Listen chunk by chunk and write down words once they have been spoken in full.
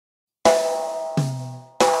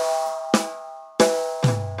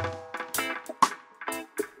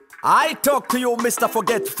I talk to you, Mr.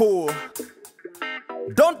 Forgetful.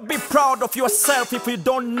 Don't be proud of yourself if you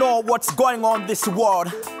don't know what's going on in this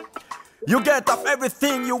world. You get up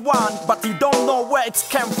everything you want, but you don't know where it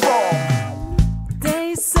came from.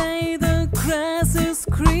 They say the grass is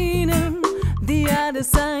greener, the other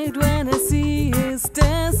side when I see is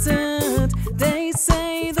desert. They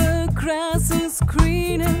say the grass is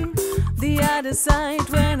greener, the other side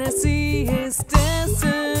when I see is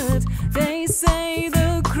desert. They say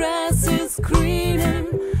the grass is greener,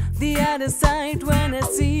 the other side when I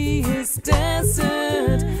see is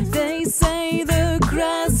desert. They say the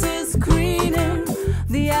grass is greener,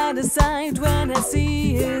 the other side when I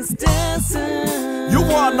see is desert. You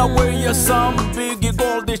wanna wear some big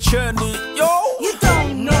goldy chain, yo? You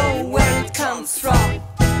don't know where it comes from.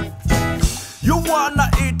 You wanna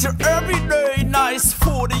eat everyday nice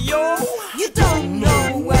food, yo? You don't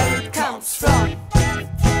know where it comes from.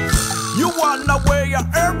 You wanna wear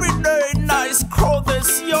everyday nice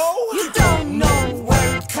clothes, yo? You don't know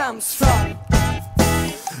where it comes from.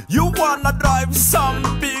 You wanna drive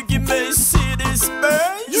some big Mercedes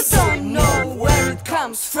Benz? You don't know where it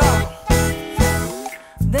comes from.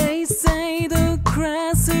 They say the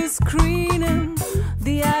grass is greener,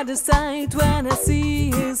 the other side when I see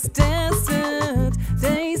is desert.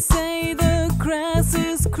 They say the grass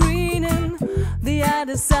is greener, the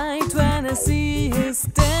other side when I see is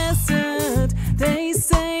desert. They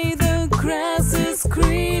say the grass is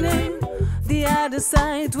greener, the other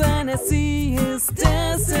side when I see is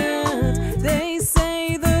desert. They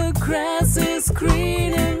say the grass is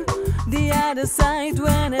greener, the other side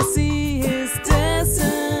when I see is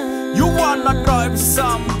desert. You wanna drive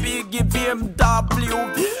some big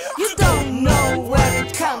BMW? You don't know where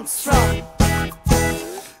it comes from.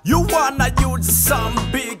 You wanna use some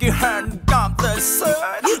big handgun, desert?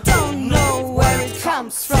 You don't know where it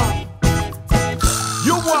comes from.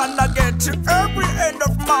 You wanna get every end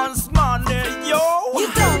of month's money, yo? You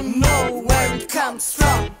don't know where it comes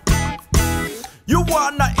from. You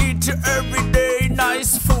wanna eat everyday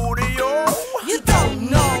nice food, yo? You don't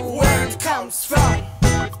know where it comes from.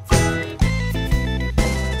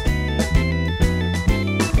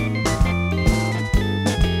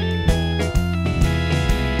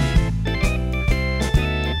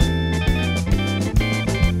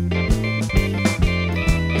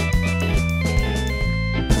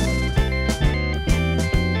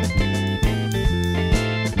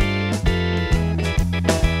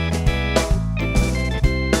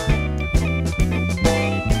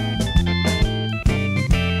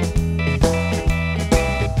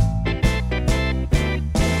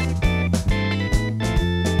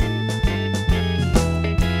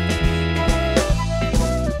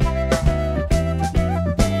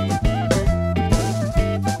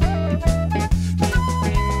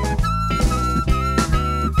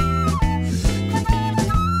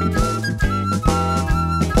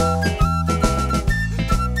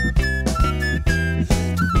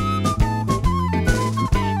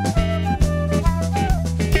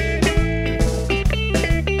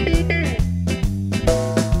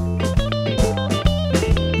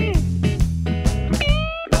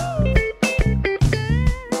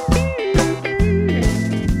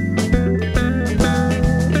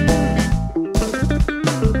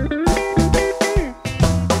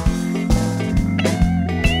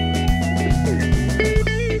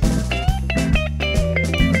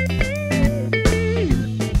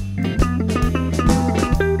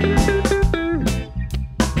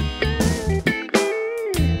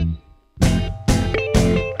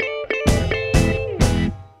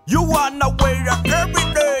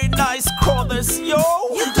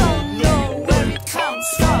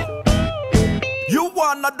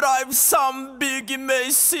 Drive some big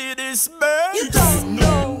Mercedes Benz? You don't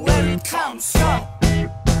know where it comes from.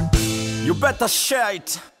 You better share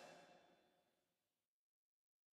it.